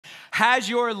Has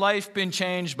your life been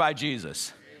changed by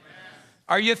Jesus?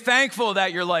 Are you thankful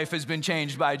that your life has been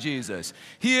changed by Jesus?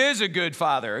 He is a good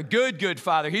father, a good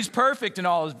father. He's perfect in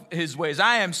all his ways.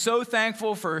 I am so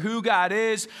thankful for who God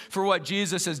is, for what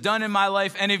Jesus has done in my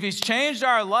life. And if he's changed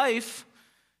our life,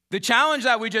 the challenge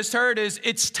that we just heard is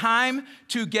it's time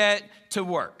to get to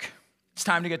work. It's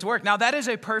time to get to work. Now, that is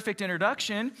a perfect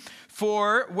introduction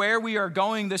for where we are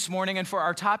going this morning and for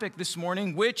our topic this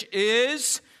morning, which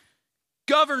is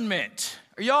government.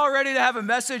 Are y'all ready to have a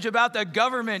message about the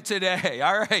government today?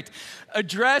 All right.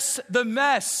 Address the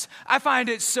mess. I find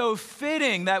it so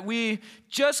fitting that we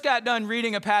just got done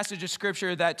reading a passage of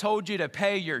scripture that told you to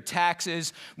pay your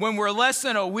taxes when we're less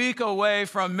than a week away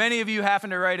from many of you having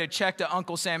to write a check to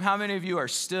Uncle Sam. How many of you are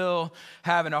still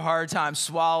having a hard time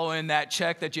swallowing that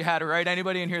check that you had to write?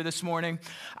 Anybody in here this morning?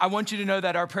 I want you to know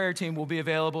that our prayer team will be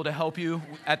available to help you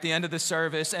at the end of the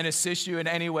service and assist you in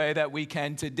any way that we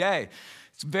can today.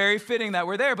 It's very fitting that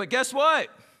we're there, but guess what?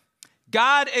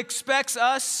 God expects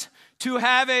us to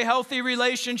have a healthy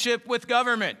relationship with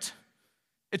government.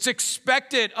 It's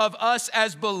expected of us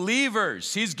as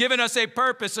believers. He's given us a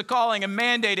purpose, a calling, a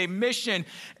mandate, a mission.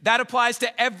 That applies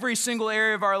to every single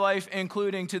area of our life,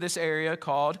 including to this area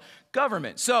called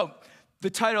government. So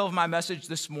the title of my message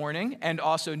this morning and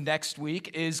also next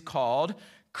week is called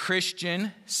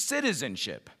Christian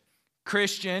Citizenship.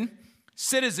 Christian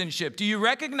citizenship. Do you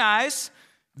recognize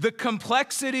the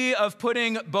complexity of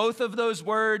putting both of those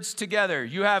words together?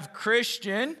 You have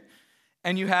Christian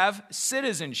and you have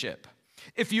citizenship.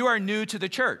 If you are new to the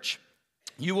church,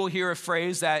 you will hear a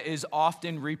phrase that is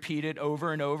often repeated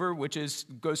over and over, which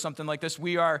goes something like this.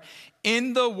 We are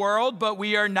in the world, but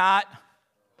we are not.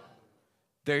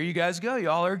 There you guys go.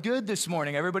 Y'all are good this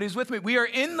morning. Everybody's with me. We are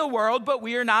in the world, but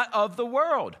we are not of the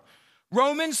world.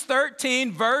 Romans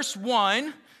 13, verse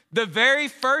 1, the very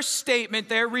first statement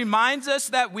there reminds us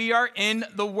that we are in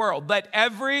the world. Let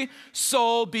every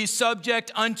soul be subject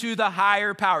unto the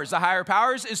higher powers. The higher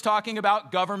powers is talking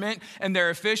about government and their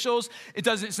officials.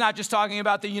 It's not just talking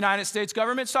about the United States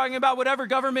government. It's talking about whatever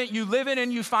government you live in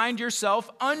and you find yourself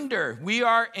under. We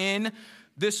are in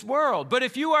this world. But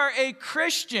if you are a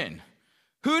Christian,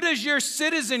 who does your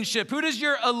citizenship, who does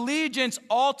your allegiance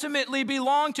ultimately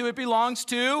belong to? It belongs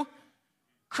to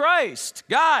Christ,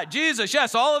 God, Jesus.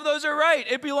 Yes, all of those are right.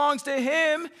 It belongs to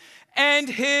him and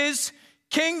his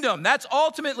kingdom. That's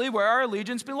ultimately where our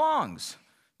allegiance belongs.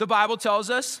 The Bible tells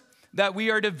us that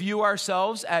we are to view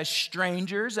ourselves as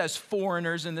strangers, as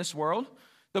foreigners in this world.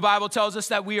 The Bible tells us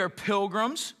that we are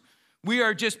pilgrims. We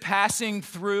are just passing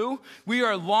through. We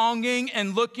are longing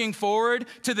and looking forward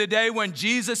to the day when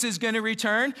Jesus is going to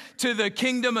return to the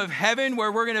kingdom of heaven where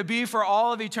we're going to be for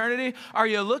all of eternity. Are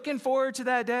you looking forward to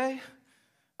that day?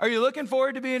 Are you looking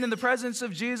forward to being in the presence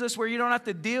of Jesus where you don't have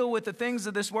to deal with the things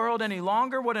of this world any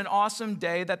longer? What an awesome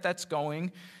day that's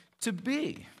going to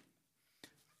be.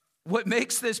 What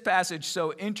makes this passage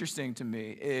so interesting to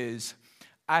me is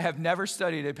I have never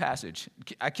studied a passage.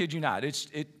 I kid you not.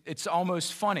 It's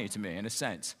almost funny to me in a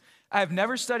sense. I have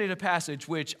never studied a passage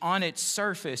which on its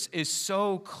surface is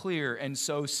so clear and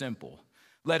so simple.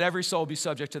 Let every soul be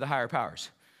subject to the higher powers.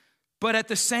 But at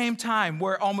the same time,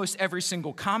 where almost every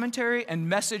single commentary and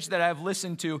message that I've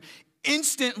listened to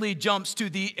instantly jumps to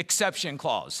the exception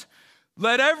clause.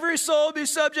 Let every soul be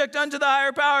subject unto the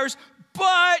higher powers,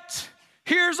 but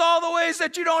here's all the ways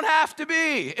that you don't have to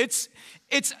be. It's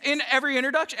in every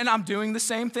introduction, and I'm doing the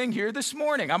same thing here this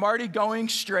morning. I'm already going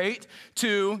straight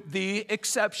to the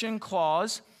exception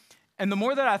clause. And the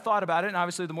more that I thought about it, and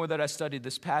obviously the more that I studied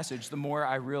this passage, the more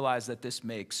I realized that this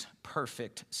makes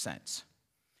perfect sense.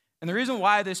 And the reason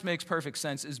why this makes perfect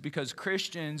sense is because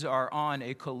Christians are on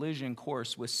a collision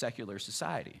course with secular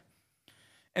society.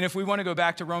 And if we want to go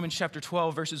back to Romans chapter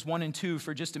 12, verses 1 and 2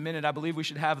 for just a minute, I believe we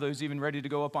should have those even ready to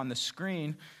go up on the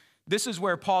screen. This is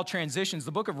where Paul transitions.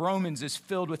 The book of Romans is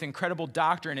filled with incredible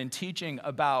doctrine and teaching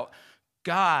about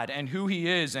God and who he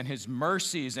is and his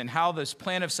mercies and how this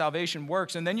plan of salvation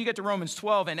works. And then you get to Romans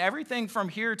 12, and everything from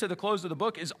here to the close of the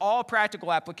book is all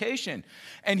practical application.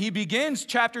 And he begins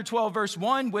chapter 12, verse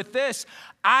 1 with this: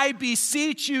 I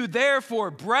beseech you, therefore,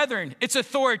 brethren. It's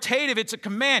authoritative. It's a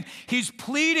command. He's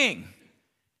pleading.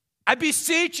 I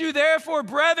beseech you, therefore,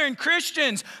 brethren,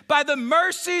 Christians, by the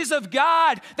mercies of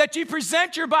God, that you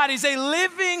present your bodies a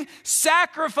living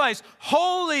sacrifice,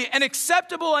 holy and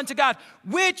acceptable unto God,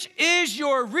 which is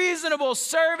your reasonable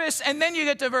service. And then you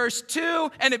get to verse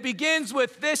 2, and it begins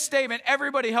with this statement.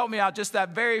 Everybody help me out, just that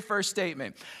very first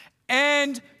statement.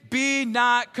 And be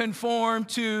not conformed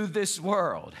to this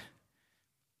world.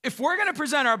 If we're going to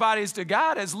present our bodies to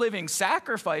God as living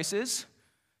sacrifices,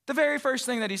 the very first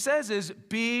thing that he says is,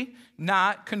 be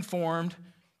not conformed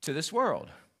to this world.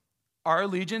 Our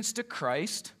allegiance to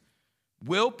Christ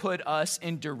will put us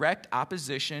in direct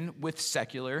opposition with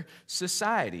secular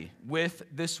society, with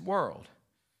this world.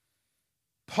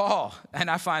 Paul, and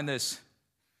I find this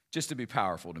just to be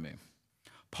powerful to me,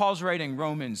 Paul's writing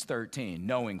Romans 13,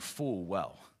 knowing full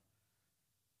well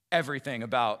everything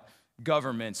about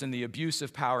governments and the abuse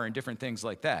of power and different things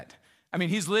like that. I mean,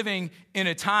 he's living in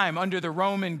a time under the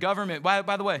Roman government. By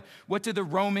the way, what did the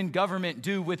Roman government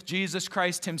do with Jesus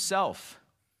Christ himself?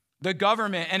 The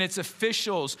government and its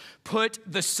officials put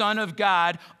the Son of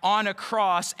God on a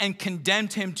cross and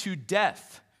condemned him to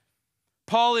death.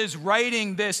 Paul is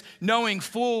writing this knowing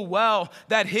full well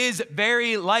that his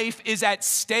very life is at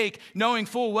stake, knowing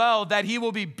full well that he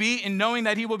will be beaten, knowing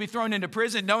that he will be thrown into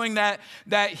prison, knowing that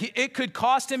it could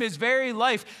cost him his very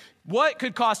life. What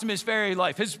could cost him his very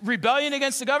life? His rebellion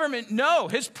against the government? No.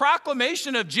 His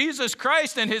proclamation of Jesus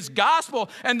Christ and his gospel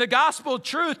and the gospel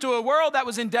truth to a world that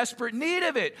was in desperate need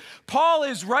of it. Paul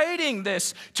is writing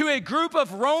this to a group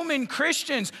of Roman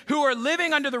Christians who are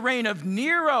living under the reign of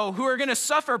Nero, who are going to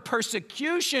suffer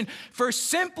persecution for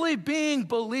simply being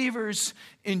believers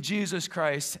in Jesus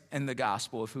Christ and the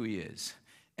gospel of who he is.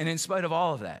 And in spite of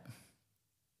all of that,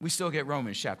 we still get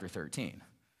Romans chapter 13.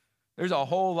 There's a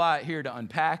whole lot here to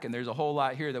unpack, and there's a whole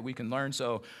lot here that we can learn.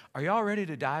 So are y'all ready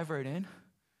to dive right in?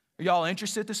 Are y'all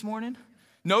interested this morning?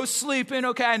 No sleeping,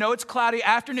 okay? I know it's cloudy.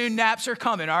 Afternoon naps are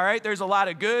coming, all right? There's a lot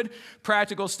of good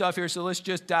practical stuff here, so let's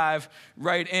just dive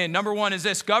right in. Number one is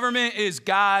this: government is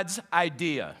God's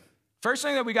idea. First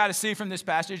thing that we got to see from this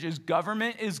passage is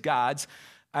government is God's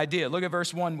idea. Look at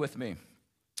verse 1 with me.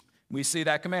 We see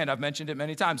that command. I've mentioned it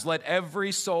many times. Let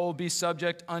every soul be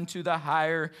subject unto the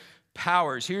higher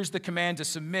powers. Here's the command to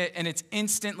submit, and it's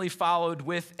instantly followed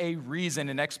with a reason,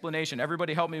 an explanation.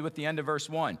 Everybody help me with the end of verse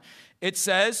 1. It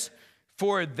says,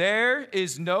 for there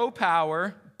is no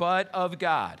power but of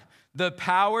God. The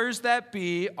powers that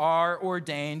be are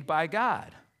ordained by God.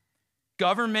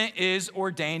 Government is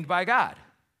ordained by God.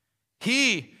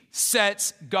 He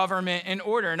sets government in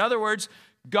order. In other words,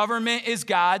 government is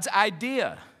God's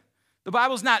idea. The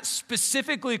Bible's not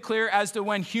specifically clear as to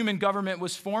when human government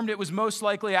was formed. It was most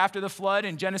likely after the flood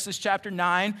in Genesis chapter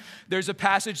 9. There's a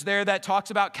passage there that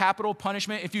talks about capital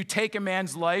punishment. If you take a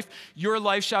man's life, your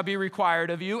life shall be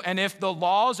required of you. And if the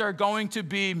laws are going to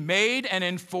be made and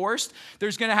enforced,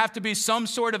 there's going to have to be some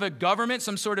sort of a government,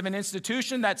 some sort of an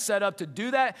institution that's set up to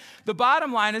do that. The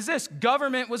bottom line is this: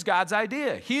 government was God's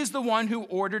idea. He's the one who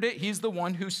ordered it. He's the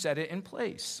one who set it in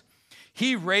place.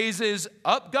 He raises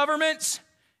up governments,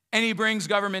 and he brings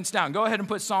governments down. Go ahead and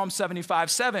put Psalm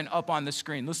 75:7 up on the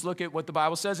screen. Let's look at what the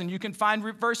Bible says, and you can find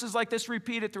verses like this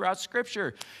repeated throughout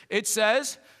Scripture. It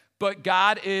says, but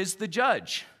God is the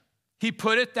judge. He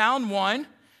putteth down one,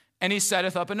 and he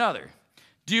setteth up another.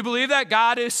 Do you believe that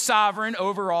God is sovereign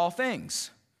over all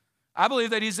things? I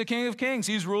believe that he's the King of Kings.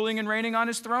 He's ruling and reigning on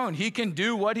his throne. He can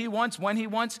do what he wants, when he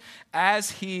wants,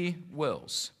 as he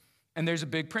wills. And there's a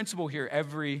big principle here.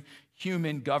 Every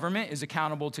human government is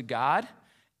accountable to God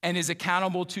and is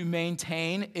accountable to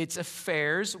maintain its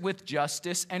affairs with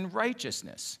justice and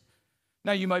righteousness.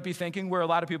 Now, you might be thinking where a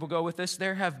lot of people go with this.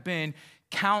 There have been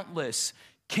countless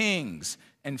kings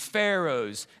and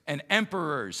pharaohs and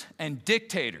emperors and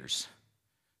dictators,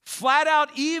 flat out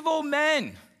evil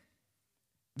men.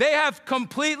 They have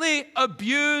completely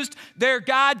abused their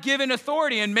God-given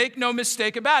authority, and make no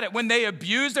mistake about it. When they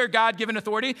abuse their God-given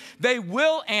authority, they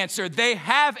will answer. They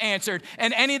have answered,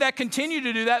 and any that continue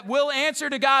to do that will answer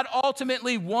to God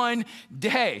ultimately one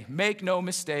day. Make no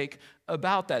mistake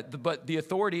about that. But the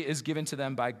authority is given to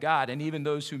them by God, and even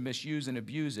those who misuse and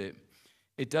abuse it,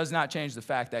 it does not change the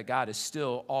fact that God is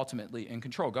still ultimately in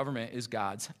control. Government is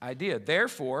God's idea.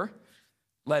 Therefore,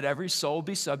 let every soul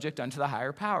be subject unto the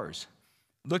higher powers.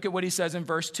 Look at what he says in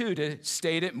verse 2 to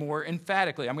state it more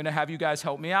emphatically. I'm going to have you guys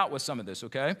help me out with some of this,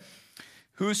 okay?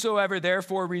 Whosoever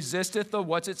therefore resisteth the,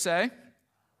 what's it say?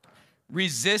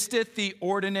 Resisteth the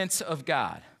ordinance of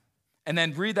God. And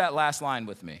then read that last line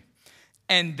with me.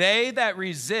 And they that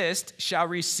resist shall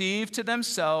receive to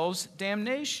themselves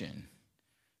damnation.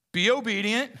 Be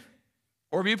obedient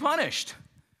or be punished.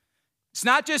 It's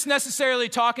not just necessarily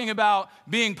talking about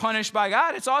being punished by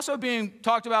God. It's also being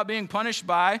talked about being punished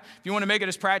by, if you want to make it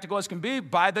as practical as can be,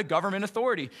 by the government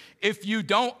authority. If you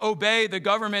don't obey the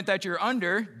government that you're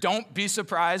under, don't be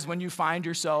surprised when you find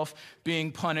yourself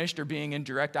being punished or being in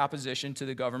direct opposition to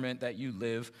the government that you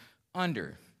live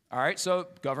under. All right, so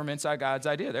government's God's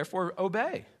idea. Therefore,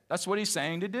 obey. That's what he's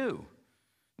saying to do.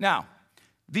 Now,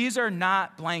 these are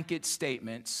not blanket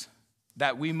statements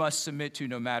that we must submit to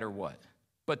no matter what.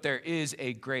 But there is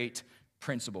a great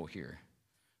principle here.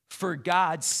 For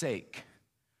God's sake,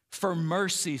 For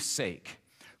mercy's sake,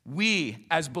 we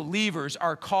as believers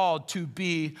are called to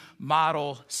be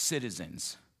model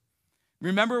citizens.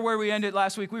 Remember where we ended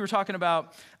last week? We were talking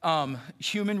about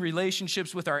human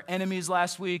relationships with our enemies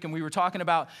last week, and we were talking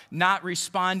about not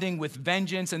responding with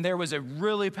vengeance, and there was a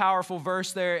really powerful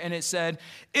verse there, and it said,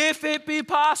 if it be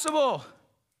possible,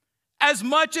 as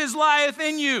much as lieth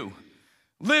in you,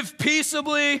 live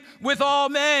peaceably with all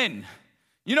men.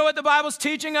 You know what the Bible's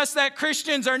teaching us? That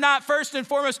Christians are not, first and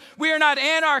foremost, we are not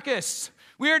anarchists.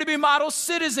 We are to be model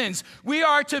citizens. We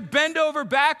are to bend over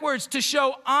backwards to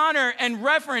show honor and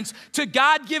reverence to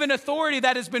God-given authority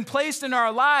that has been placed in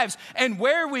our lives. And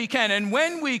where we can and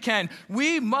when we can,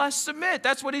 we must submit.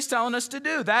 That's what he's telling us to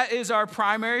do. That is our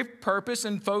primary purpose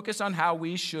and focus on how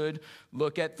we should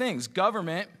look at things.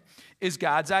 Government is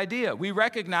God's idea. We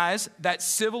recognize that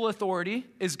civil authority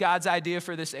is God's idea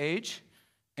for this age,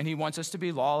 and he wants us to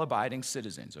be law-abiding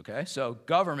citizens, okay? So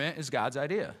government is God's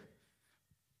idea.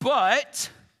 But,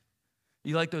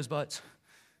 you like those buts?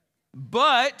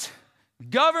 But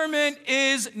government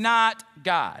is not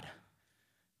God.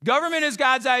 Government is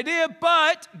God's idea,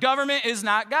 but government is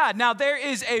not God. Now, there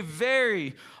is a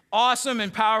very awesome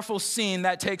and powerful scene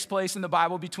that takes place in the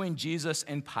Bible between Jesus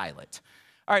and Pilate.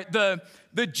 All right,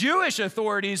 the Jewish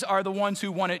authorities are the ones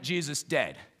who wanted Jesus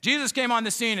dead. Jesus came on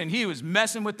the scene and he was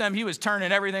messing with them. He was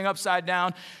turning everything upside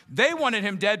down. They wanted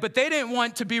him dead, but they didn't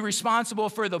want to be responsible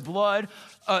for the blood,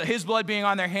 his blood being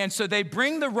on their hands. So they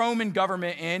bring the Roman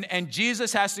government in, and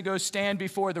Jesus has to go stand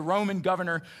before the Roman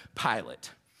governor,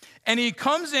 Pilate. And he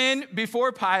comes in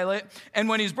before Pilate, and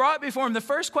when he's brought before him, the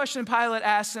first question Pilate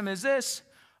asks him is this: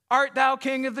 art thou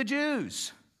king of the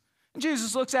Jews? And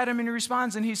Jesus looks at him and he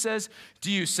responds and he says,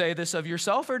 do you say this of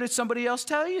yourself, or did somebody else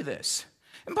tell you this?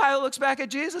 And Pilate looks back at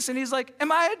Jesus and he's like, am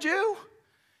I a Jew?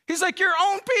 He's like, your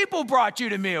own people brought you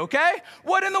to me, okay?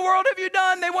 What in the world have you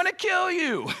done? They want to kill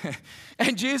you.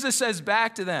 And Jesus says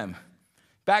back to them,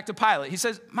 back to Pilate, he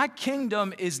says, my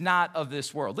kingdom is not of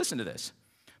this world. Listen to this.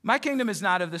 My kingdom is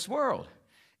not of this world.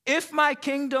 If my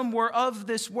kingdom were of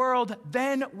this world,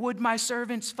 then would my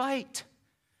servants fight.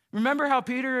 Remember how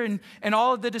Peter and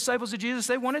all of the disciples of Jesus,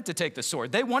 they wanted to take the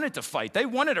sword. They wanted to fight. They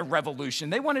wanted a revolution.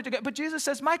 They wanted to go. But Jesus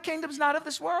says, my kingdom's not of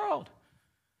this world.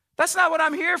 That's not what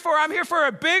I'm here for. I'm here for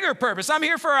a bigger purpose. I'm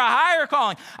here for a higher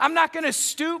calling. I'm not going to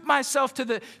stoop myself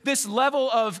to this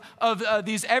level of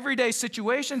these everyday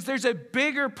situations. There's a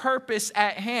bigger purpose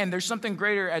at hand. There's something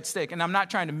greater at stake. And I'm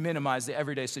not trying to minimize the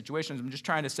everyday situations. I'm just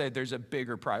trying to say there's a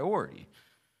bigger priority.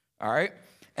 All right?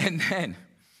 And then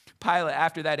Pilate,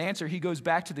 after that answer, he goes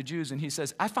back to the Jews and he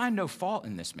says, I find no fault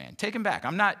in this man. Take him back.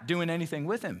 I'm not doing anything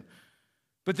with him.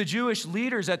 But the Jewish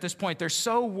leaders at this point, they're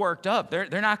so worked up. They're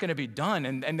not going to be done.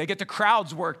 And they get the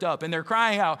crowds worked up and they're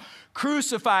crying out,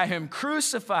 crucify him,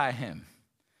 crucify him.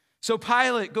 So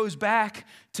Pilate goes back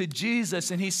to Jesus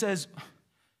and he says,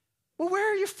 well,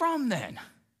 where are you from then?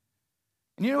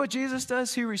 And you know what Jesus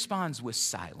does? He responds with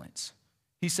silence.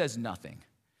 He says nothing.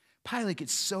 Pilate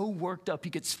gets so worked up,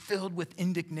 he gets filled with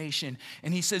indignation,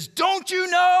 and he says, don't you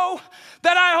know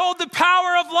that I hold the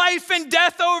power of life and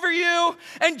death over you?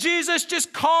 And Jesus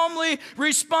just calmly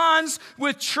responds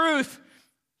with truth.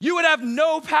 You would have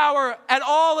no power at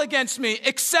all against me,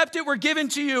 except it were given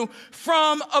to you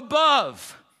from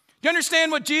above. You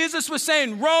understand what Jesus was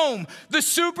saying? Rome, the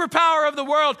superpower of the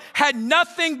world, had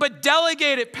nothing but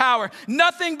delegated power,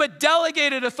 nothing but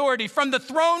delegated authority from the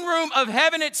throne room of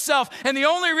heaven itself. And the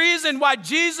only reason why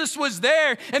Jesus was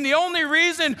there, and the only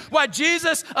reason why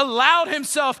Jesus allowed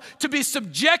himself to be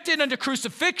subjected unto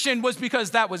crucifixion, was because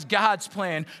that was God's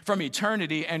plan from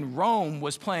eternity. And Rome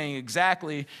was playing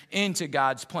exactly into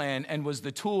God's plan and was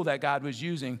the tool that God was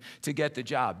using to get the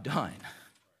job done.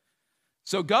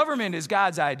 So government is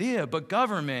God's idea, but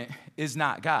government is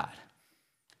not God.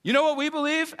 You know what we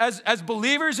believe as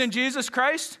believers in Jesus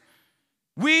Christ?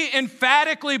 We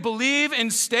emphatically believe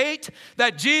and state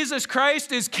that Jesus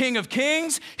Christ is King of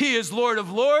Kings. He is Lord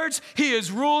of Lords. He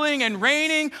is ruling and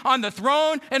reigning on the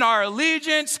throne, and our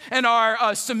allegiance and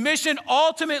our submission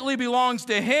ultimately belongs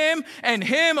to him and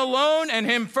him alone and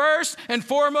him first and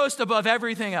foremost above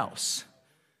everything else.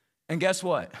 And guess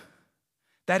what?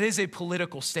 That is a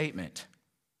political statement.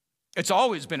 It's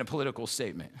always been a political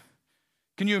statement.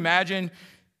 Can you imagine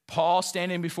Paul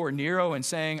standing before Nero and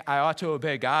saying, I ought to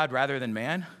obey God rather than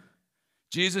man?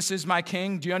 Jesus is my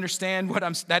king. Do you understand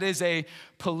that is a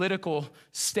political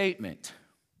statement.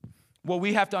 What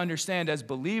we have to understand as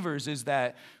believers is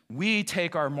that we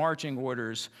take our marching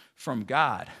orders from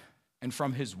God and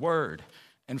from his word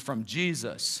and from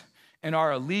Jesus. And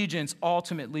our allegiance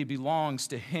ultimately belongs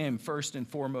to him first and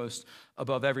foremost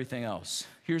above everything else.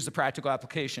 Here's the practical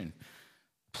application.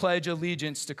 pledge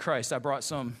allegiance to Christ. I brought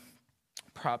some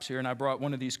props here, and I brought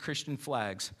one of these Christian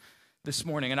flags this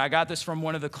morning, and I got this from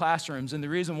one of the classrooms, and the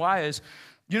reason why is,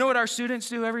 you know what our students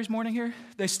do every morning here?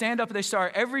 They stand up and they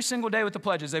start every single day with the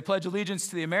pledges. They pledge allegiance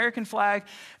to the American flag,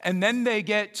 and then they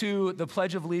get to the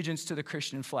Pledge of Allegiance to the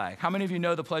Christian flag. How many of you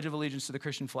know the Pledge of Allegiance to the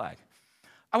Christian flag?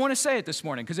 I want to say it this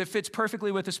morning because it fits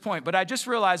perfectly with this point, but I just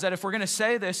realized that if we're going to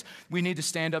say this, we need to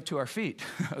stand up to our feet,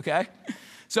 okay?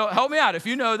 So help me out. If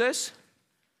you know this,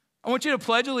 I want you to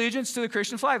pledge allegiance to the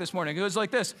Christian flag this morning. It goes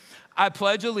like this. I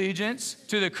pledge allegiance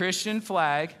to the Christian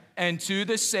flag and to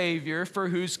the Savior for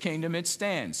whose kingdom it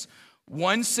stands.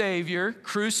 One Savior,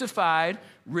 crucified,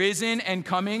 risen, and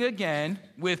coming again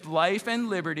with life and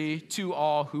liberty to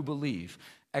all who believe.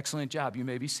 Excellent job. You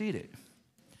may be seated.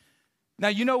 Now,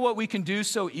 you know what we can do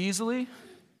so easily?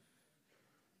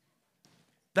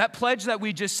 That pledge that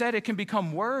we just said, it can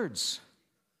become words.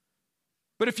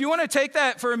 But if you want to take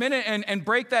that for a minute and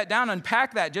break that down,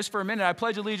 unpack that just for a minute, I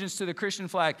pledge allegiance to the Christian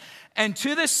flag and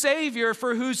to the Savior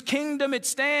for whose kingdom it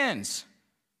stands.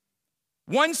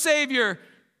 One Savior,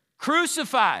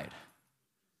 crucified,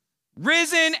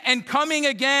 risen, and coming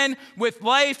again with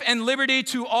life and liberty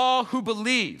to all who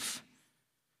believe.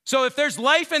 So if there's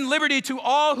life and liberty to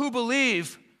all who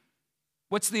believe,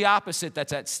 what's the opposite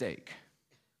that's at stake?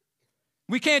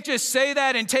 We can't just say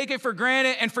that and take it for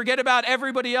granted and forget about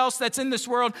everybody else that's in this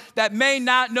world that may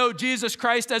not know Jesus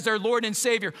Christ as their Lord and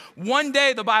Savior. One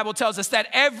day, the Bible tells us that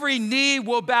every knee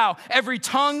will bow, every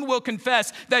tongue will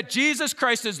confess that Jesus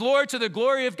Christ is Lord to the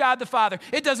glory of God the Father.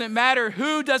 It doesn't matter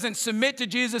who doesn't submit to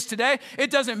Jesus today.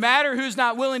 It doesn't matter who's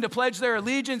not willing to pledge their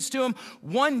allegiance to him.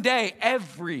 One day,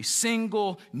 every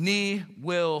single knee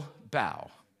will bow.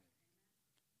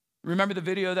 Remember the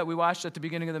video that we watched at the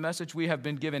beginning of the message? We have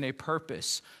been given a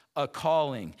purpose, a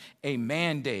calling, a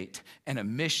mandate, and a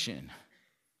mission.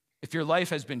 If your life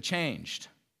has been changed,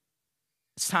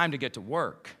 it's time to get to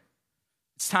work.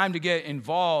 It's time to get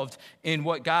involved in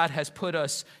what God has put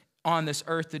us on this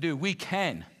earth to do. We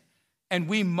can, and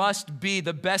we must be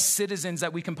the best citizens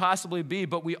that we can possibly be,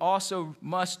 but we also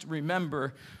must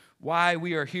remember why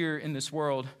we are here in this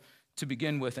world to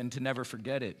begin with and to never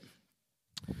forget it.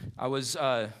 I was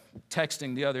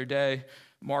texting the other day,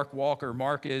 Mark Walker.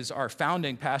 Mark is our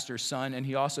founding pastor's son, and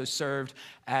he also served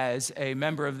as a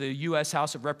member of the U.S.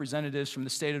 House of Representatives from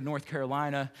the state of North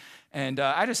Carolina. And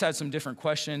I just had some different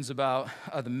questions about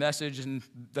the message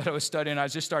that I was studying. I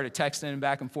just started texting him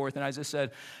back and forth, and I just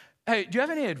said, hey, do you have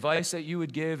any advice that you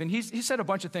would give? And he said a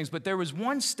bunch of things, but there was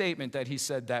one statement that he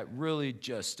said that really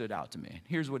just stood out to me.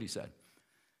 Here's what he said.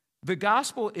 The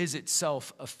gospel is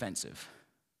itself offensive.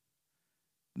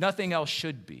 Nothing else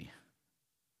should be.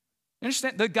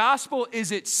 Understand? The gospel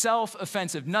is itself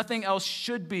offensive. Nothing else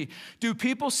should be. Do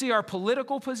people see our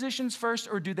political positions first,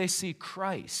 or do they see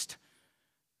Christ?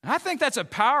 And I think that's a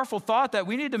powerful thought that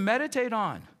we need to meditate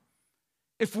on.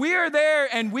 If we are there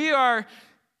and we are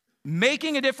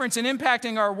making a difference and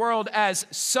impacting our world as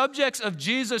subjects of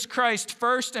Jesus Christ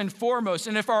first and foremost,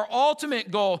 and if our ultimate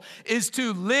goal is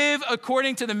to live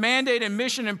according to the mandate and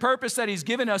mission and purpose that he's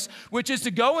given us, which is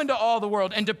to go into all the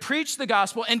world and to preach the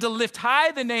gospel and to lift high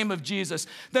the name of Jesus,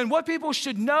 then what people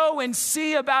should know and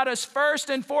see about us first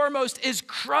and foremost is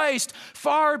Christ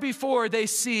far before they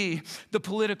see the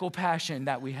political passion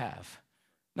that we have.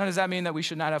 Now, does that mean that we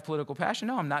should not have political passion?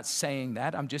 No, I'm not saying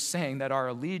that. I'm just saying that our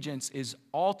allegiance is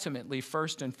ultimately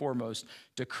first and foremost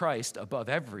to Christ above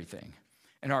everything.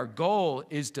 And our goal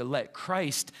is to let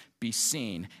Christ be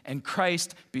seen and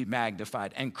Christ be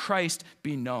magnified and Christ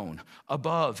be known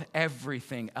above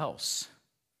everything else.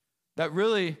 That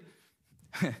really,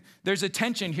 there's a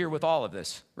tension here with all of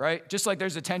this, right? Just like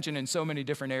there's a tension in so many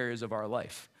different areas of our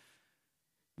life.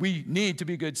 We need to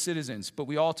be good citizens, but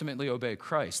we ultimately obey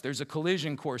Christ. There's a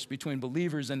collision course between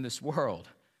believers in this world.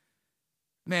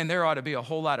 Man, there ought to be a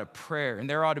whole lot of prayer, and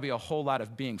there ought to be a whole lot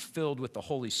of being filled with the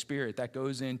Holy Spirit that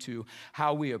goes into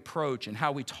how we approach and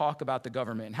how we talk about the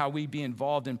government and how we be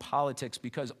involved in politics,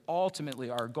 because ultimately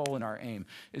our goal and our aim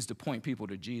is to point people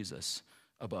to Jesus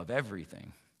above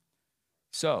everything.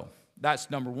 So that's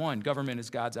number one. Government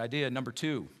is God's idea. Number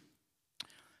two,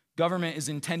 government is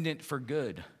intended for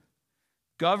good.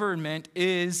 Government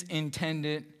is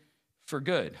intended for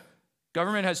good.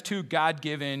 Government has two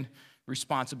God-given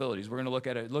responsibilities. We're going to look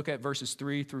at it. Look at verses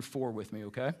 3 through 4 with me,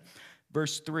 okay?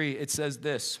 Verse 3, it says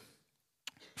this: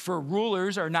 For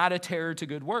rulers are not a terror to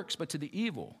good works, but to the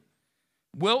evil.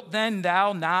 Wilt then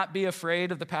thou not be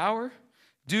afraid of the power?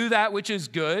 Do that which is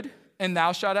good, and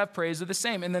thou shalt have praise of the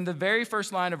same. And then the very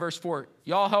first line of verse 4,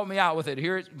 y'all help me out with it.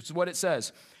 Here's what it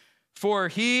says. For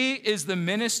he is the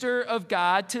minister of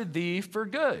God to thee for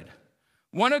good.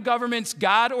 One of government's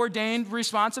God-ordained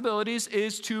responsibilities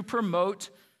is to promote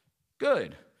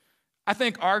good. I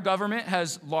think our government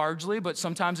has largely, but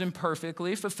sometimes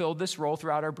imperfectly, fulfilled this role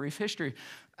throughout our brief history.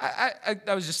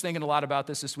 I was just thinking a lot about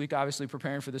this week, obviously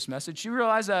preparing for this message. You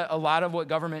realize that a lot of what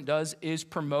government does is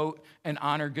promote and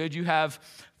honor good. You have,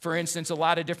 for instance, a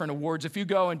lot of different awards. If you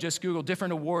go and just Google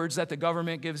different awards that the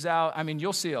government gives out, I mean,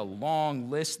 you'll see a long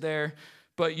list there,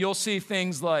 but you'll see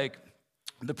things like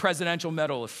the Presidential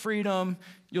Medal of Freedom.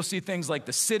 You'll see things like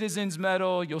the Citizens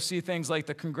Medal. You'll see things like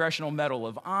the Congressional Medal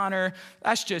of Honor.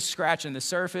 That's just scratching the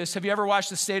surface. Have you ever watched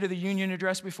the State of the Union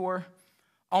address before?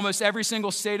 Almost every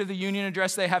single State of the Union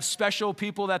address, they have special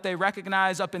people that they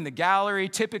recognize up in the gallery,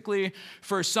 typically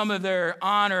for some of their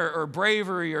honor or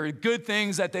bravery or good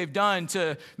things that they've done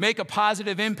to make a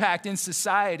positive impact in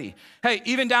society. Hey,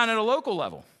 even down at a local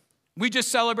level. We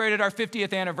just celebrated our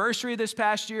 50th anniversary this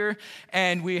past year,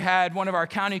 and we had one of our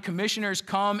county commissioners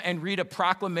come and read a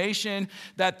proclamation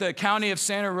that the county of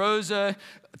Santa Rosa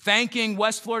thanking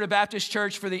West Florida Baptist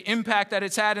Church for the impact that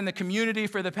it's had in the community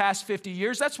for the past 50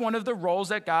 years. That's one of the roles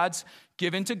that God's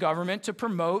given to government to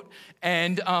promote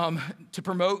and to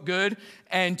promote good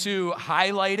and to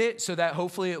highlight it so that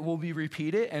hopefully it will be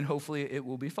repeated and hopefully it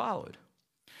will be followed.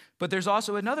 But there's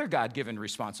also another God-given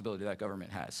responsibility that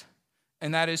government has,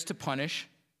 and that is to punish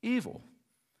evil.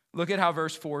 Look at how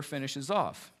verse 4 finishes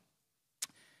off.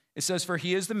 It says, "For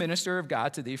he is the minister of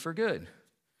God to thee for good.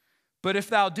 But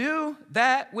if thou do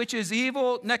that which is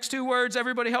evil," next two words,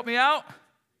 everybody help me out.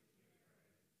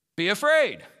 "Be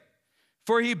afraid.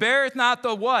 For he beareth not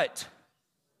the" what?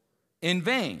 "In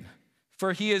vain.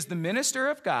 For he is the minister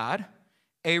of God,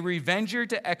 a revenger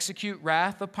to execute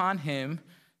wrath upon him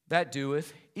that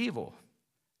doeth evil."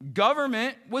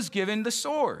 Government was given the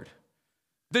sword,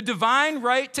 the divine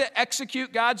right to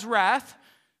execute God's wrath,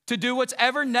 to do what's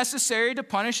ever necessary to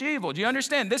punish evil. Do you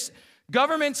understand? This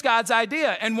government's God's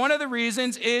idea, and one of the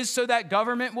reasons is so that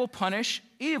government will punish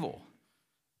evil.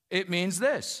 It means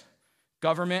this: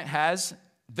 government has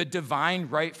the divine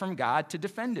right from God to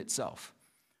defend itself.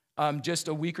 Just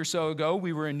a week or so ago,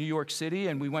 we were in New York City,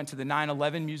 and we went to the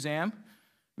 9/11 Museum.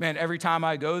 Man, every time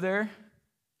I go there,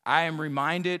 I am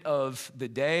reminded of the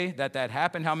day that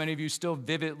happened. How many of you still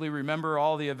vividly remember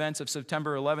all the events of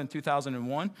September 11,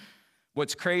 2001?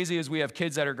 What's crazy is we have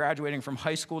kids that are graduating from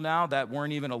high school now that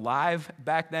weren't even alive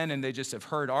back then, and they just have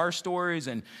heard our stories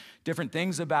and different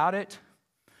things about it.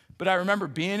 But I remember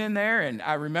being in there, and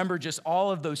I remember just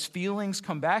all of those feelings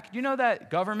come back. You know that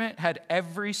government had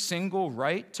every single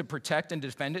right to protect and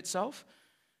defend itself?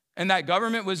 And that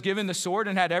government was given the sword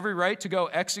and had every right to go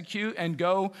execute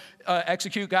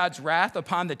God's wrath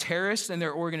upon the terrorists and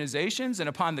their organizations and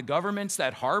upon the governments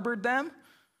that harbored them?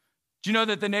 Do you know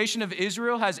that the nation of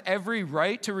Israel has every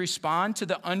right to respond to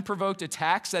the unprovoked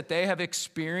attacks that they have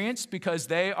experienced because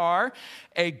they are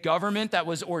a government that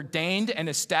was ordained and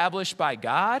established by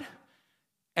God?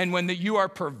 And when you are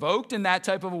provoked in that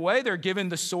type of a way, they're given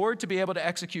the sword to be able to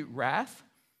execute wrath.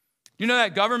 You know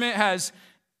that government has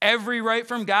every right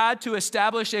from God to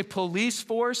establish a police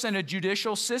force and a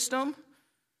judicial system?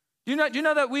 You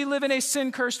know that we live in a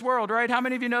sin-cursed world, right? How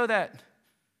many of you know that?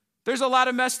 There's a lot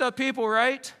of messed up people,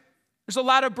 right? There's a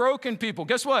lot of broken people.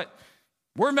 Guess what?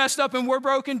 We're messed up and we're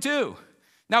broken too.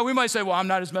 Now we might say, well, I'm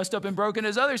not as messed up and broken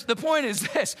as others. The point is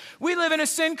this: we live in a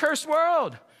sin-cursed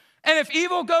world. And if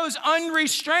evil goes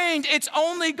unrestrained, it's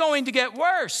only going to get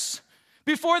worse.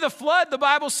 Before the flood, the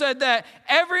Bible said that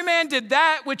every man did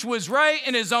that which was right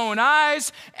in his own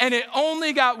eyes, and it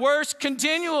only got worse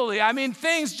continually. I mean,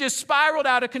 things just spiraled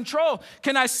out of control.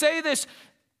 Can I say this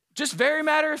just very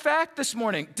matter of fact this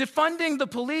morning? Defunding the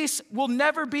police will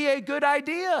never be a good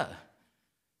idea.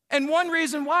 And one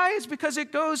reason why is because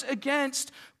it goes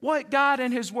against what God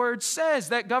and his word says,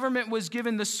 that government was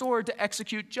given the sword to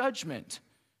execute judgment.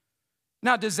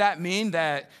 Now, does that mean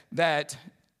that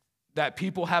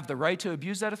people have the right to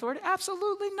abuse that authority?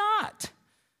 Absolutely not.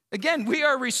 Again, we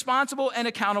are responsible and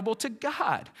accountable to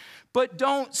God. But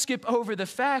don't skip over the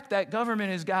fact that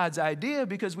government is God's idea,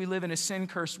 because we live in a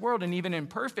sin-cursed world, and even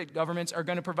imperfect governments are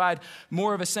going to provide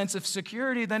more of a sense of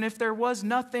security than if there was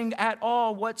nothing at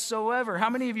all whatsoever. How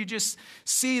many of you just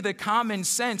see the common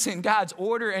sense in God's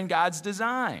order and God's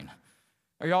design?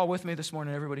 Are you all with me this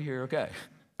morning? Everybody here? Okay.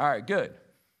 All right, good.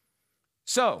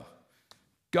 So,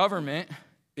 government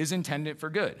is intended for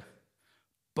good.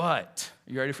 But,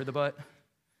 are you ready for the but?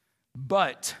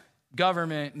 But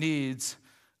government needs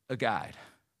a guide.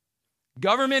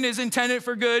 Government is intended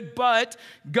for good, but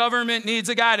government needs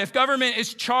a guide. If government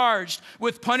is charged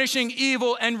with punishing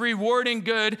evil and rewarding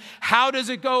good, how does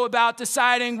it go about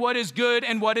deciding what is good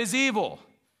and what is evil?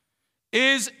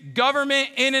 Is government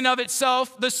in and of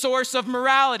itself the source of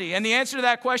morality? And the answer to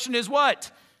that question is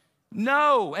what?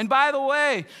 No. And by the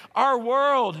way, our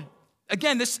world,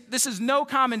 again, this is no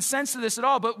common sense to this at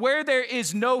all, but where there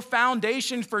is no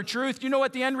foundation for truth, you know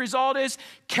what the end result is?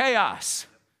 Chaos.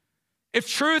 If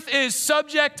truth is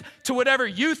subject to whatever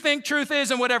you think truth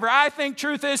is and whatever I think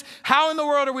truth is, how in the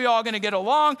world are we all going to get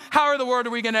along? How in the world are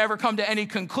we going to ever come to any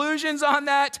conclusions on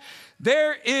that?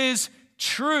 There is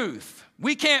truth.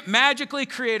 We can't magically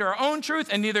create our own truth,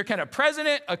 and neither can a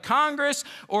president, a Congress,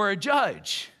 or a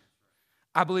judge.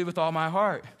 I believe with all my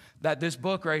heart that this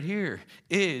book right here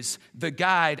is the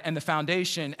guide and the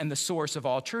foundation and the source of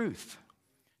all truth.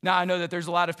 Now, I know that there's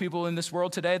a lot of people in this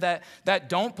world today that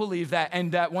don't believe that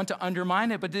and that want to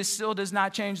undermine it, but this still does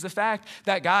not change the fact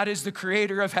that God is the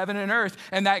creator of heaven and earth,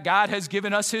 and that God has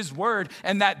given us his word,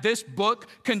 and that this book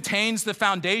contains the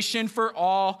foundation for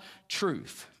all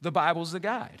truth. The Bible's the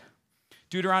guide.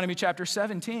 Deuteronomy chapter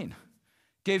 17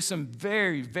 gave some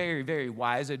very, very, very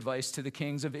wise advice to the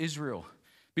kings of Israel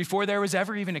before there was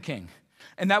ever even a king.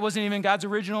 And that wasn't even God's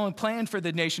original plan for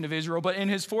the nation of Israel, but in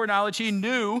his foreknowledge, he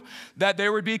knew that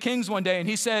there would be kings one day. And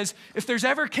he says, if there's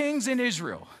ever kings in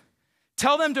Israel,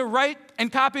 tell them to write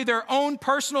and copy their own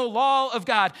personal law of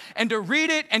God and to read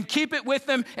it and keep it with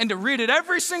them and to read it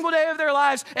every single day of their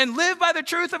lives and live by the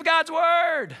truth of God's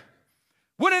word.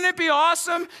 Wouldn't it be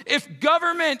awesome if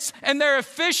governments and their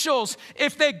officials,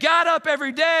 if they got up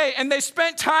every day and they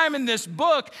spent time in this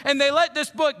book and they let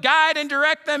this book guide and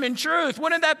direct them in truth?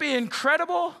 Wouldn't that be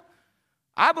incredible?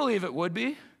 I believe it would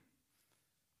be.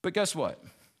 But guess what?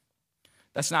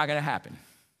 That's not going to happen.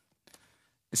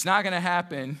 It's not going to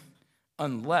happen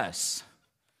unless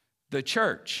the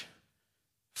church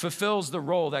fulfills the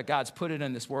role that God's put it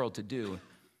in this world to do.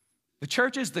 The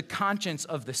church is the conscience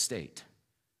of the state.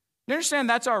 You understand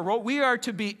that's our role? We are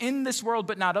to be in this world,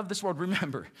 but not of this world.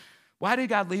 Remember, why did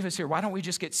God leave us here? Why don't we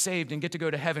just get saved and get to go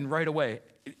to heaven right away,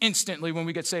 instantly when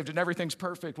we get saved and everything's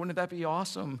perfect? Wouldn't that be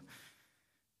awesome?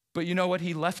 But you know what?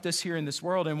 He left us here in this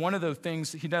world, and one of the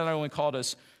things, he not only called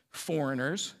us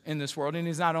foreigners in this world, and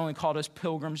he's not only called us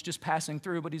pilgrims just passing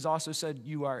through, but he's also said,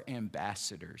 you are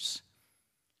ambassadors.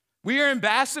 We are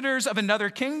ambassadors of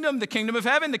another kingdom, the kingdom of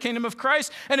heaven, the kingdom of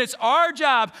Christ, and it's our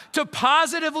job to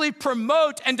positively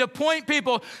promote and to point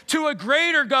people to a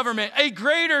greater government, a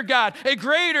greater God, a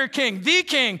greater king, the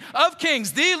King of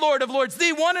kings, the Lord of lords,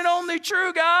 the one and only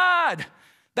true God.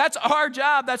 That's our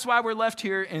job. That's why we're left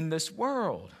here in this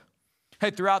world.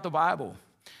 Hey, throughout the Bible,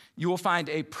 you will find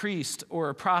a priest or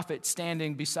a prophet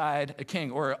standing beside a king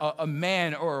or a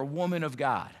man or a woman of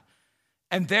God,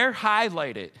 and they're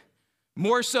highlighted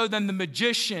more so than the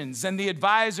magicians and the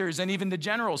advisors and even the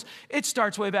generals. It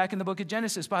starts way back in the book of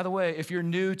Genesis. By the way, if you're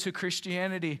new to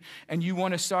Christianity and you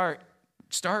want to start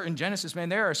in Genesis, man,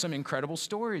 there are some incredible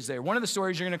stories there. One of the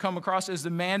stories you're going to come across is the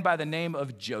man by the name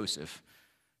of Joseph.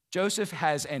 Joseph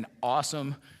has an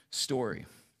awesome story.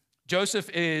 Joseph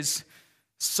is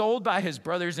sold by his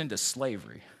brothers into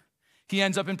slavery. He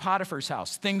ends up in Potiphar's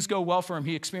house. Things go well for him.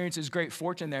 He experiences great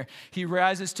fortune there. He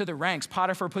rises to the ranks.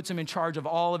 Potiphar puts him in charge of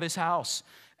all of his house.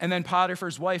 And then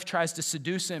Potiphar's wife tries to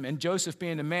seduce him. And Joseph,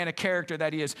 being the man of character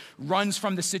that he is, runs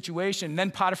from the situation.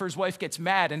 Then Potiphar's wife gets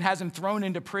mad and has him thrown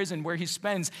into prison, where he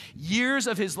spends years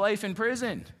of his life in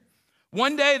prison.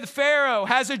 One day, the Pharaoh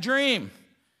has a dream.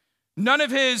 None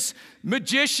of his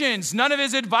magicians, none of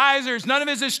his advisors, none of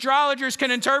his astrologers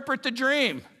can interpret the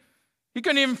dream. He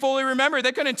couldn't even fully remember.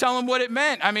 They couldn't tell him what it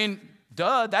meant. I mean,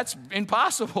 duh, that's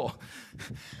impossible.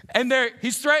 And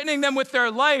he's threatening them with their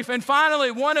life. And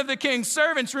finally, one of the king's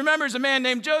servants remembers a man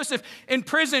named Joseph in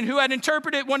prison who had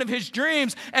interpreted one of his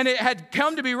dreams, and it had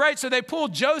come to be right. So they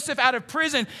pulled Joseph out of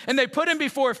prison and they put him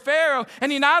before Pharaoh.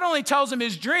 And he not only tells him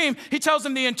his dream, he tells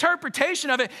him the interpretation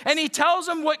of it, and he tells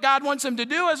him what God wants him to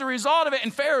do as a result of it.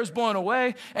 And Pharaoh's blown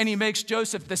away, and he makes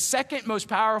Joseph the second most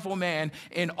powerful man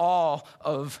in all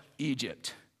of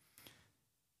Egypt.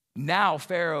 Now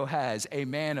Pharaoh has a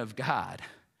man of God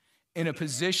in a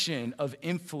position of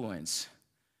influence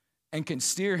and can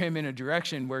steer him in a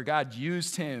direction where God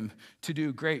used him to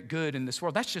do great good in this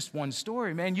world. That's just one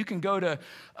story, man. You can go to,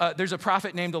 there's a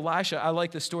prophet named Elisha. I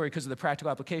like this story because of the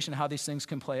practical application of how these things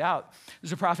can play out.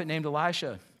 There's a prophet named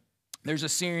Elisha. There's a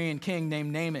Syrian king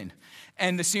named Naaman.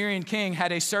 And the Syrian king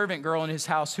had a servant girl in his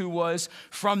house who was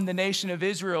from the nation of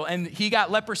Israel. And he got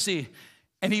leprosy.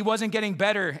 And he wasn't getting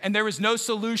better, and there was no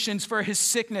solutions for his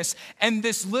sickness. And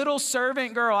this little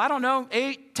servant girl, I don't know,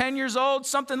 8, 10 years old,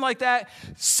 something like that,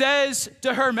 says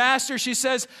to her master, she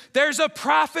says, there's a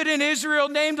prophet in Israel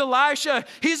named Elisha.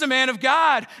 He's a man of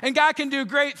God, and God can do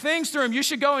great things through him. You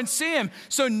should go and see him.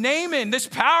 So Naaman, this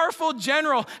powerful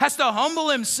general, has to humble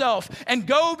himself and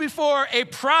go before a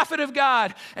prophet of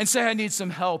God and say, I need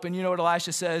some help. And you know what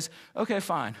Elisha says? Okay,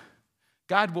 fine.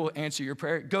 God will answer your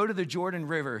prayer. Go to the Jordan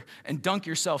River and dunk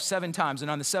yourself 7 times,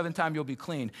 and on the 7th time, you'll be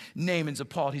clean. Naaman's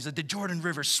appalled. He said, the Jordan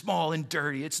River's small and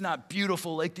dirty. It's not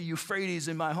beautiful like the Euphrates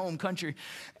in my home country.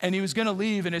 And he was going to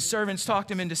leave, and his servants talked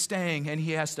him into staying, and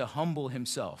he has to humble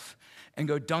himself and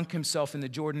go dunk himself in the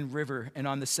Jordan River, and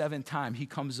on the 7th time, he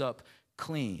comes up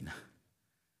clean.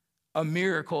 A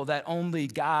miracle that only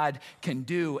God can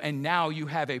do. And now you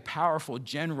have a powerful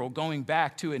general going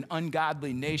back to an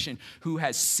ungodly nation who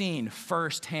has seen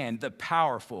firsthand the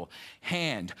powerful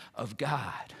hand of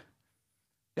God.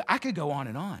 I could go on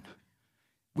and on.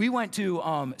 We went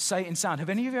to Sight and Sound. Have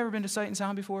any of you ever been to Sight and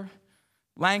Sound before?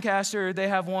 Lancaster, they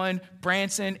have one.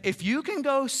 Branson. If you can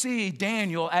go see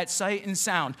Daniel at Sight and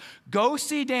Sound, go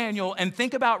see Daniel and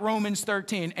think about Romans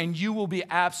 13, and you will be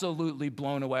absolutely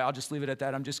blown away. I'll just leave it at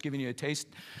that. I'm just giving you a taste.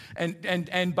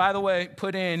 And by the way,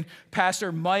 put in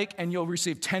Pastor Mike, and you'll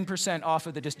receive 10% off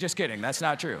of the just kidding. That's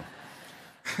not true.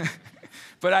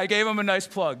 But I gave him a nice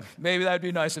plug. Maybe that'd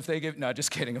be nice if they give. No,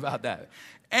 just kidding about that.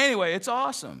 Anyway, it's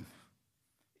awesome.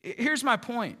 Here's my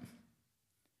point.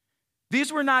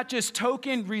 These were not just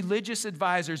token religious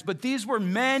advisors, but these were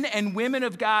men and women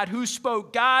of God who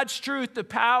spoke God's truth to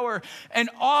power, and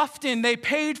often they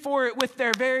paid for it with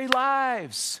their very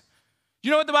lives.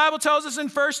 You know what the Bible tells us in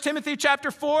 1 Timothy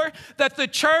chapter 4? That the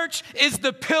church is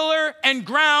the pillar and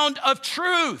ground of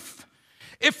truth.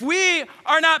 If we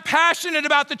are not passionate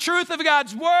about the truth of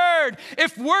God's word,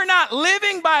 if we're not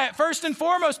living by it first and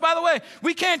foremost, by the way,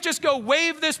 we can't just go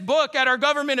wave this book at our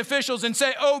government officials and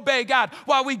say, obey God,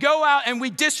 while we go out and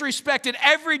we disrespect it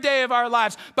every day of our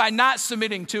lives by not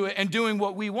submitting to it and doing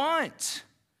what we want.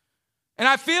 And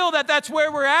I feel that that's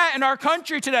where we're at in our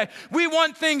country today. We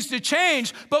want things to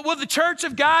change, but will the church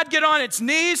of God get on its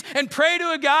knees and pray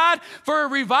to a God for a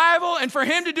revival and for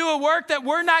him to do a work that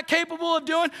we're not capable of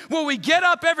doing? Will we get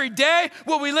up every day?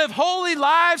 Will we live holy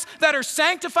lives that are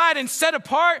sanctified and set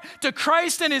apart to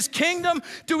Christ and his kingdom?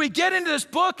 Do we get into this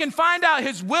book and find out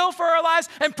his will for our lives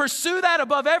and pursue that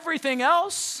above everything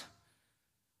else?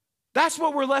 That's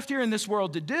what we're left here in this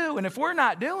world to do, and if we're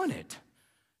not doing it,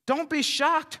 don't be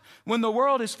shocked when the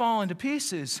world is falling to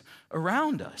pieces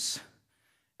around us.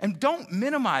 And don't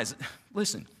minimize it.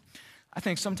 Listen, I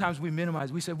think sometimes we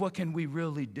minimize. We say, what can we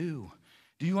really do?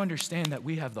 Do you understand that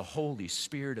we have the Holy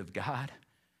Spirit of God?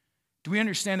 Do we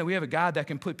understand that we have a God that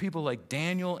can put people like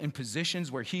Daniel in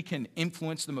positions where he can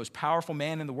influence the most powerful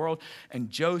man in the world,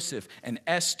 and Joseph and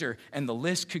Esther, and the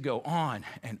list could go on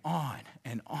and on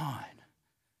and on.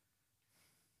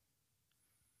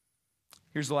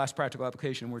 Here's the last practical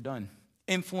application. We're done.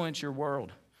 Influence your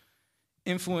world.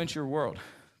 Influence your world.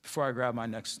 Before I grab my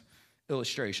next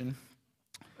illustration.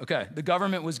 Okay, the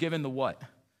government was given the what?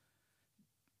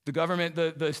 The government,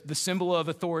 the symbol of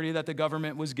authority that the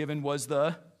government was given was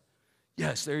the,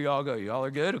 yes, there you all go. You all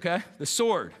are good, okay? The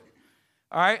sword.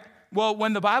 All right? Well,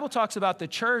 when the Bible talks about the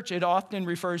church, it often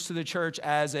refers to the church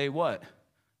as a what?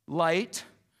 Light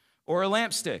or a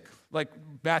lampstick. Like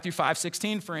Matthew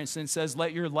 5:16, for instance, says,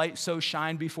 let your light so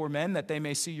shine before men that they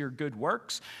may see your good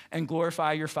works and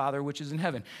glorify your Father which is in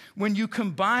heaven. When you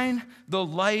combine the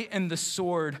light and the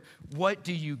sword, what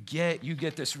do you get? You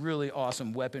get this really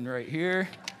awesome weapon right here.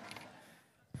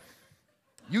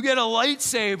 You get a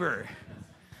lightsaber.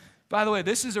 By the way,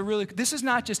 this is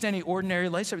not just any ordinary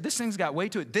lightsaber. This thing's got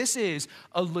weight to it. This is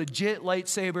a legit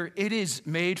lightsaber. It is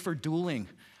made for dueling.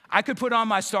 I could put on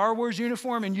my Star Wars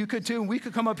uniform, and you could too, and we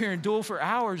could come up here and duel for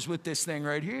hours with this thing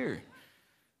right here.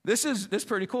 This is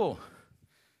pretty cool.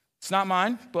 It's not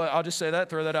mine, but I'll just say that,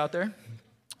 throw that out there.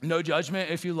 No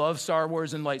judgment if you love Star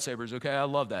Wars and lightsabers, okay? I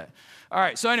love that. All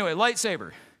right, so anyway,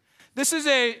 lightsaber. This is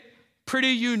a pretty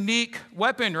unique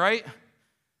weapon, right?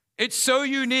 It's so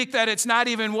unique that it's not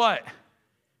even what?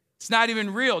 It's not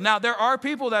even real. Now, there are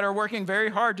people that are working very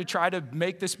hard to try to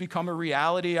make this become a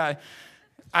reality. I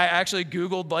actually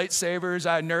Googled lightsabers.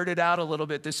 I nerded out a little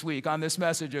bit this week on this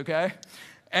message, okay?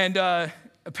 And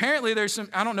apparently there's some,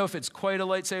 I don't know if it's quite a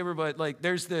lightsaber, but like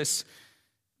there's this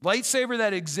lightsaber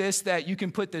that exists that you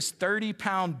can put this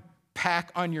 30-pound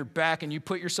pack on your back and you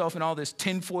put yourself in all this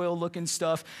tinfoil looking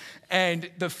stuff, and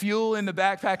the fuel in the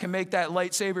backpack can make that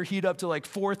lightsaber heat up to like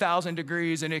 4,000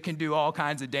 degrees, and it can do all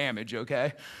kinds of damage,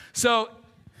 okay? So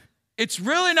it's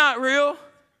really not real,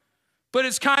 but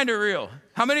it's kind of real.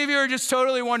 How many of you are just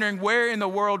totally wondering where in the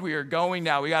world we are going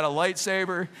now? We got a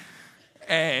lightsaber,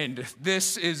 and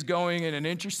this is going in an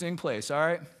interesting place, all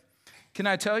right? Can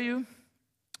I tell you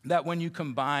that when you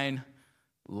combine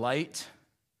light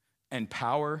and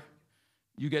power,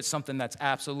 you get something that's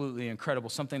absolutely incredible,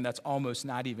 something that's almost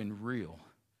not even real.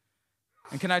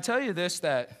 And can I tell you this,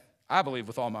 that I believe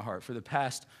with all my heart, for the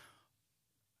past,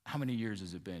 how many years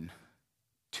has it been?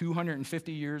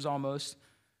 250 years almost.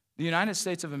 The United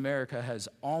States of America has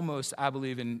almost, I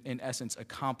believe, in essence,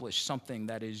 accomplished something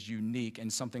that is unique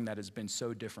and something that has been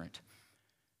so different.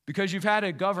 Because you've had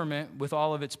a government with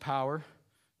all of its power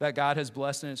that God has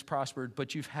blessed and it's prospered,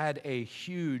 but you've had a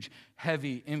huge,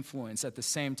 heavy influence at the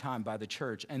same time by the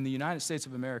church. And the United States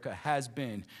of America has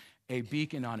been a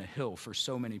beacon on a hill for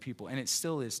so many people, and it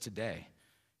still is today.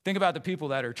 Think about the people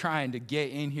that are trying to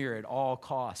get in here at all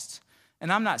costs.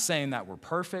 And I'm not saying that we're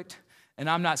perfect, and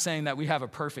I'm not saying that we have a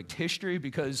perfect history,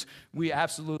 because we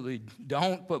absolutely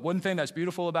don't. But one thing that's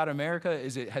beautiful about America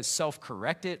is it has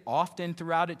self-corrected often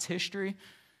throughout its history.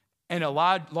 And a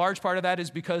large part of that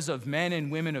is because of men and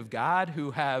women of God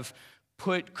who have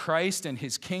put Christ and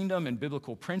his kingdom and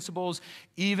biblical principles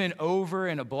even over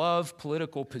and above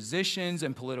political positions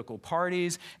and political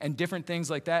parties and different things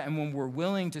like that. And when we're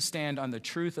willing to stand on the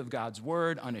truth of God's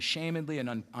word unashamedly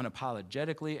and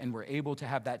unapologetically, and we're able to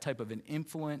have that type of an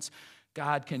influence,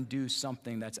 God can do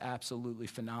something that's absolutely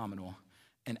phenomenal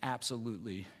and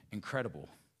absolutely incredible.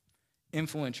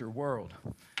 Influence your world.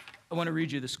 I want to read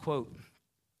you this quote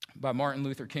by Martin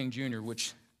Luther King Jr.,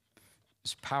 which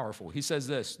is powerful. He says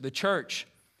this: "The church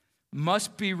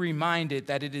must be reminded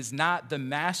that it is not the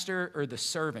master or the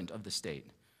servant of the state,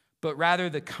 but rather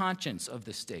the conscience of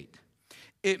the state.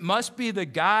 It must be the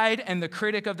guide and the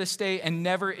critic of the state and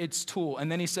never its tool."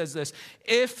 And then he says this: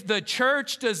 "If the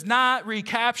church does not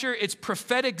recapture its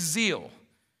prophetic zeal,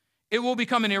 it will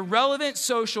become an irrelevant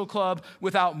social club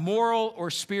without moral or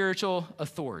spiritual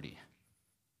authority."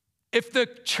 If the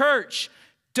church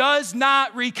does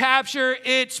not recapture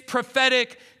its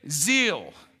prophetic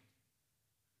zeal,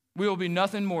 we will be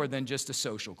nothing more than just a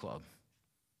social club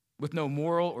with no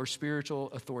moral or spiritual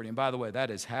authority. And by the way,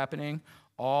 that is happening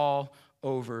all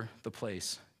over the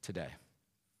place today.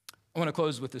 I want to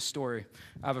close with this story.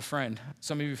 I have a friend.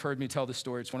 Some of you have heard me tell this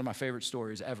story. It's one of my favorite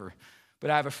stories ever. But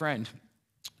I have a friend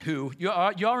who,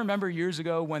 y'all remember years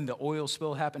ago when the oil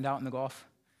spill happened out in the Gulf?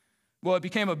 Well, it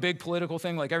became a big political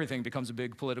thing, like everything becomes a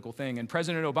big political thing. And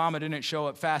President Obama didn't show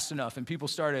up fast enough, and people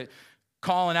started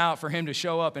calling out for him to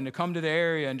show up and to come to the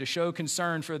area and to show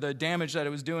concern for the damage that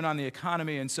it was doing on the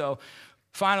economy. And so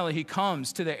finally he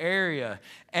comes to the area,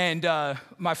 and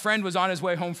my friend was on his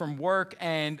way home from work,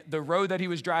 and the road that he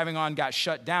was driving on got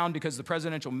shut down because the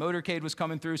presidential motorcade was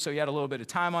coming through, so he had a little bit of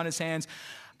time on his hands.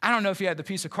 I don't know if he had the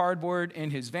piece of cardboard in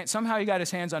his van. Somehow he got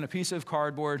his hands on a piece of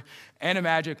cardboard and a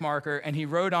magic marker, and he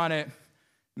wrote on it,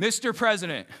 "Mr.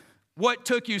 President, what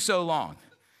took you so long?"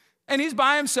 And he's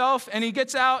by himself, and he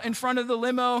gets out in front of the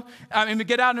limo,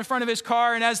 get out in front of his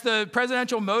car, and as the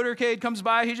presidential motorcade comes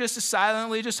by, he just is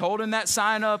silently just holding that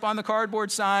sign up on the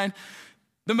cardboard sign.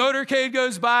 The motorcade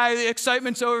goes by, the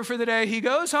excitement's over for the day. He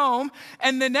goes home,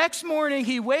 and the next morning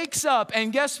he wakes up,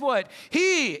 and guess what?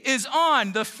 He is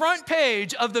on the front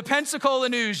page of the Pensacola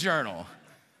News Journal.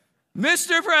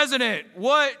 "Mr. President,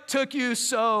 what took you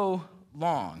so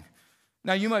long?"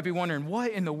 Now, you might be wondering,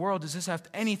 what in the world does this have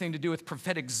anything to do with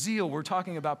prophetic zeal? We're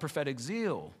talking about prophetic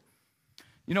zeal.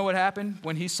 You know what happened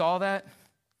when he saw that?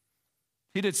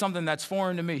 He did something that's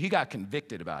foreign to me. He got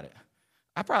convicted about it.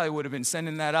 I probably would have been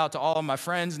sending that out to all of my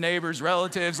friends, neighbors,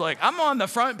 relatives, like, I'm on the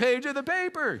front page of the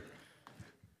paper.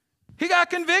 He got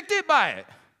convicted by it.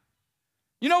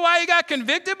 You know why he got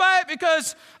convicted by it?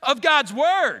 Because of God's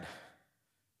word,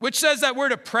 which says that we're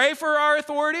to pray for our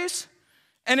authorities.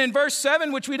 And in verse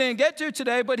 7, which we didn't get to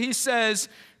today, but he says,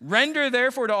 "Render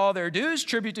therefore to all their dues,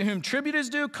 tribute to whom tribute is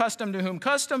due, custom to whom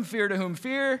custom, fear to whom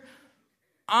fear,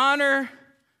 honor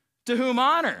to whom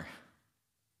honor."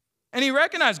 And he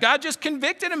recognized God just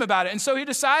convicted him about it. And so he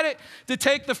decided to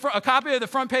take a copy of the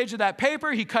front page of that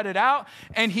paper. He cut it out,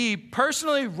 and he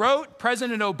personally wrote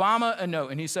President Obama a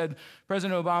note. And he said,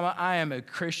 "President Obama, I am a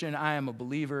Christian. I am a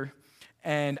believer.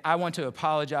 And I want to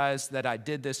apologize that I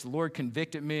did this. The Lord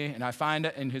convicted me, and I find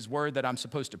it in his word that I'm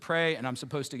supposed to pray, and I'm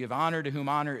supposed to give honor to whom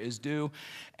honor is due."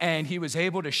 And he was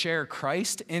able to share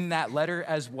Christ in that letter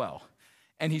as well.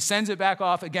 And he sends it back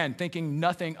off, again, thinking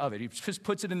nothing of it. He just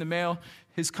puts it in the mail.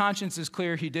 His conscience is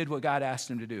clear. He did what God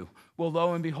asked him to do. Well,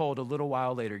 lo and behold, a little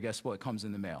while later, guess what comes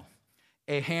in the mail?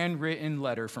 A handwritten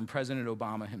letter from President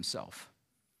Obama himself.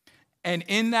 And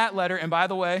in that letter, and by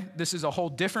the way, this is a whole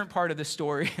different part of this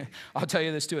story. I'll tell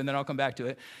you this too, and then I'll come back to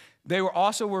it. They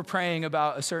were praying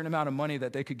about a certain amount of money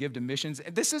that they could give to missions.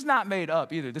 This is not made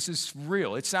up either. This is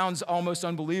real. It sounds almost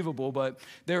unbelievable, but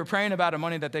they were praying about a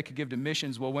money that they could give to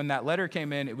missions. Well, when that letter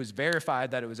came in, it was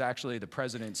verified that it was actually the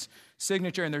president's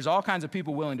signature. And there's all kinds of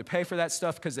people willing to pay for that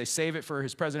stuff because they save it for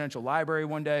his presidential library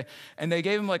one day. And they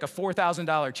gave him like a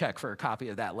 $4,000 check for a copy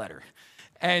of that letter.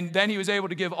 And then he was able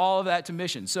to give all of that to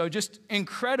missions. So just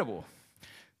incredible.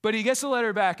 But he gets the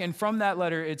letter back, and from that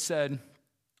letter, it said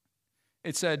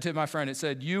to my friend,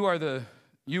 you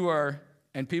are,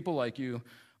 and people like you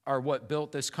are what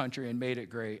built this country and made it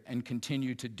great and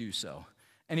continue to do so.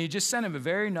 And he just sent him a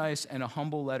very nice and a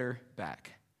humble letter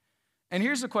back. And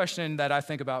here's the question that I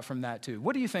think about from that too.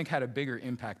 What do you think had a bigger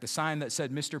impact? The sign that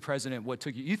said, Mr. President, what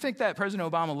took you? You think that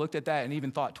President Obama looked at that and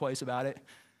even thought twice about it?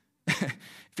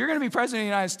 If you're going to be president of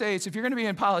the United States, if you're going to be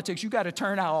in politics, you got to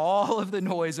turn out all of the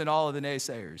noise and all of the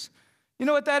naysayers. You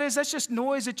know what that is? That's just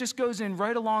noise. It just goes in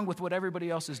right along with what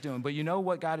everybody else is doing. But you know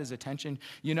what got his attention?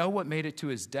 You know what made it to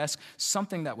his desk?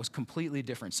 Something that was completely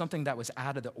different, something that was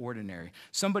out of the ordinary,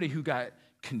 somebody who got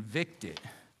convicted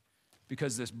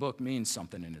because this book means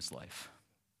something in his life,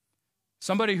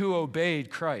 somebody who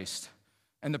obeyed Christ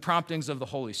and the promptings of the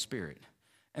Holy Spirit.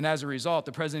 And as a result,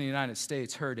 the President of the United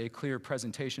States heard a clear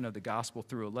presentation of the gospel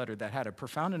through a letter that had a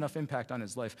profound enough impact on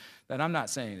his life that I'm not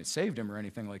saying it saved him or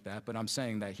anything like that, but I'm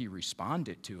saying that he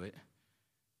responded to it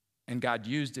and God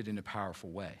used it in a powerful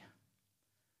way.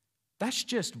 That's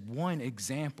just one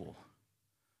example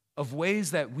of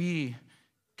ways that we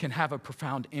can have a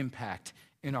profound impact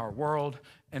in our world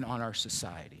and on our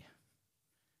society.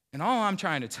 And all I'm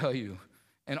trying to tell you,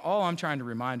 and all I'm trying to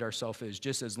remind ourselves is,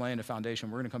 just as laying a foundation,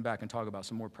 we're going to come back and talk about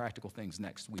some more practical things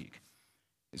next week,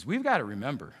 is we've got to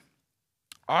remember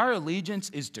our allegiance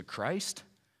is to Christ,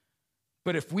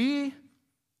 but if we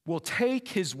will take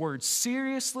his word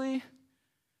seriously,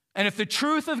 and if the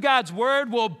truth of God's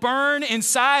word will burn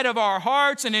inside of our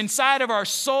hearts and inside of our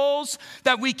souls,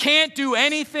 that we can't do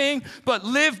anything but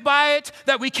live by it,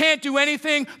 that we can't do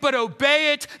anything but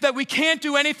obey it, that we can't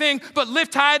do anything but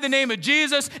lift high the name of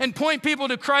Jesus and point people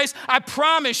to Christ, I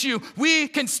promise you, we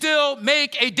can still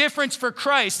make a difference for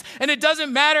Christ. And it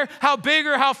doesn't matter how big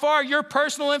or how far your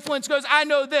personal influence goes. I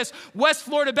know this, West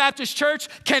Florida Baptist Church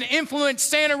can influence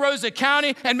Santa Rosa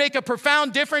County and make a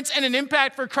profound difference and an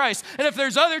impact for Christ. And if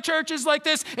there's other churches like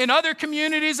this in other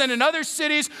communities and in other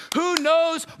cities, who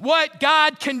knows what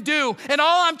God can do? And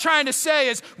all I'm trying to say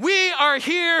is we are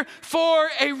here for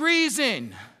a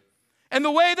reason. And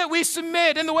the way that we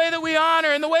submit and the way that we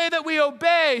honor and the way that we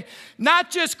obey, not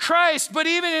just Christ, but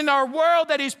even in our world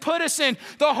that he's put us in,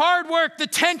 the hard work, the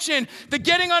tension, the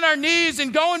getting on our knees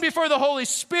and going before the Holy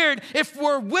Spirit, if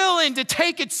we're willing to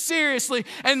take it seriously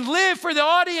and live for the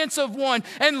audience of one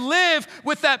and live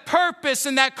with that purpose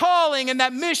and that calling and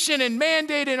that mission and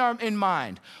mandate in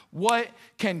mind, what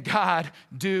can God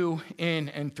do in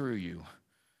and through you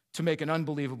to make an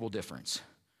unbelievable difference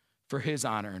for his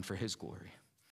honor and for his glory?